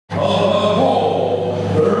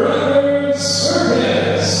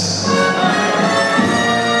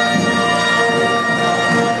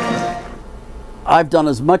I've done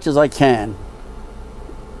as much as I can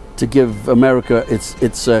to give America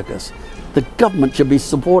its circus. The government should be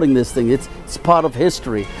supporting this thing. It's part of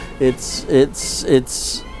history. It's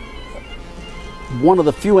one of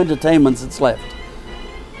the few entertainments that's left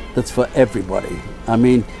that's for everybody. I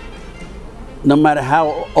mean, no matter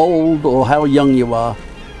how old or how young you are,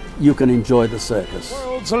 you can enjoy the circus.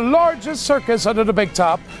 World's largest circus under the big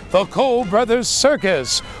top, the Cole Brothers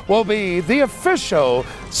Circus, will be the official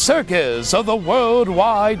circus of the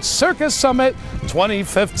Worldwide Circus Summit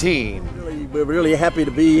 2015. We're really happy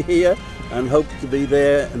to be here and hope to be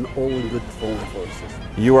there and all in good form for us.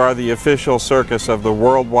 You are the official circus of the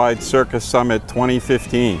Worldwide Circus Summit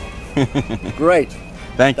 2015. Great.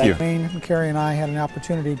 Thank you. Wayne, Carrie, and I had an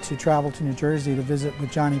opportunity to travel to New Jersey to visit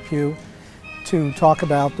with Johnny Pugh to talk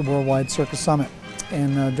about the Worldwide Circus Summit.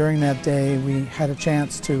 And during that day, we had a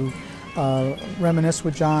chance to reminisce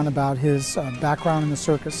with John about his background in the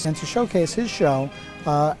circus and to showcase his show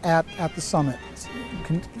at the summit.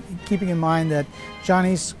 Keeping in mind that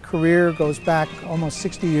Johnny's career goes back almost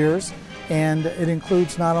 60 years, and it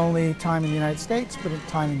includes not only time in the United States, but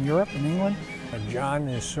time in Europe and England. John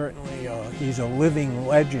is certainly, he's a living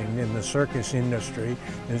legend in the circus industry.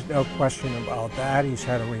 There's no question about that. He's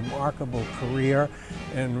had a remarkable career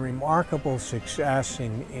and remarkable success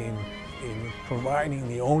in providing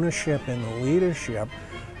the ownership and the leadership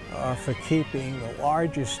for keeping the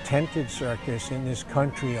largest tented circus in this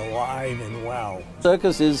country alive and well.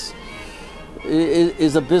 Circus is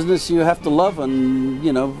a business you have to love, and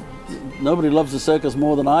you know, nobody loves the circus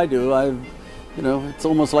more than I do. You know, it's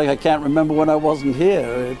almost like I can't remember when I wasn't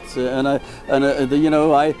here. The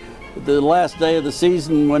last day of the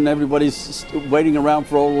season when everybody's waiting around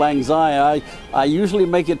for Old Lang Syne, I usually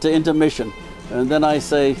make it to intermission, and then I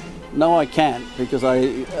say, no, I can't, because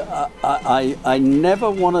I never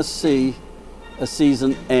want to see a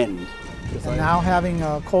season end. And now having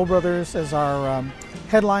Cole Brothers as our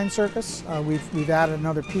headline circus, we've added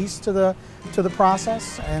another piece to the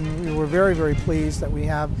process, and we were very, very pleased that we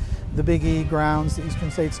have the Big E grounds, the Eastern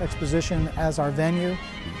States Exposition, as our venue.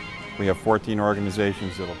 We have 14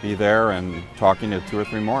 organizations that'll be there, and talking to 2 or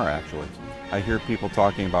 3 more actually. I hear people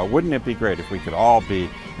talking about, wouldn't it be great if we could all be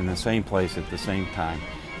in the same place at the same time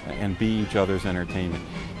and be each other's entertainment.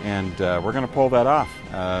 And we're going to pull that off.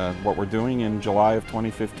 What we're doing in July of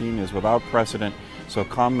 2015 is without precedent, so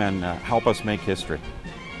come and help us make history.